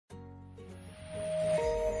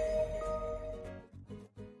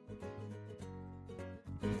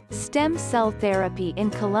Stem cell therapy in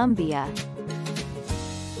Colombia.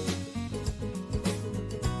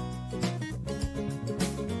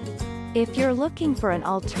 If you're looking for an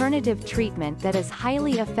alternative treatment that is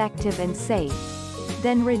highly effective and safe,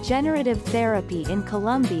 then regenerative therapy in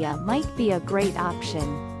Colombia might be a great option.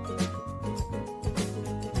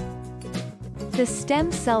 The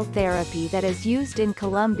stem cell therapy that is used in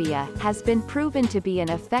Colombia has been proven to be an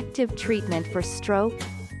effective treatment for stroke,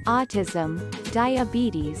 autism,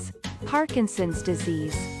 diabetes, Parkinson's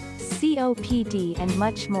disease, COPD and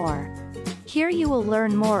much more. Here you will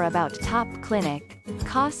learn more about top clinic,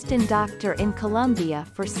 cost and doctor in Colombia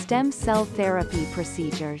for stem cell therapy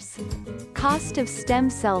procedures. Cost of stem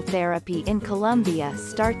cell therapy in Colombia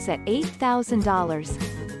starts at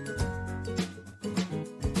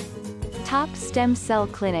 $8,000. Top stem cell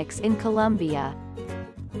clinics in Colombia.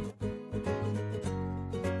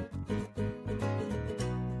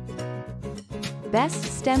 Best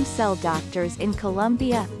stem cell doctors in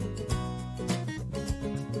Colombia.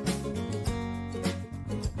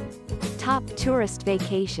 Top tourist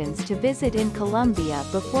vacations to visit in Colombia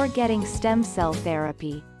before getting stem cell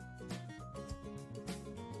therapy.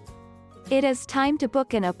 It is time to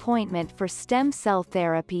book an appointment for stem cell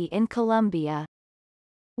therapy in Colombia.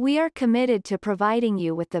 We are committed to providing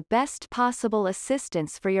you with the best possible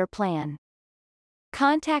assistance for your plan.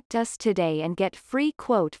 Contact us today and get free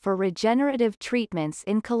quote for regenerative treatments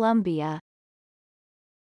in Colombia.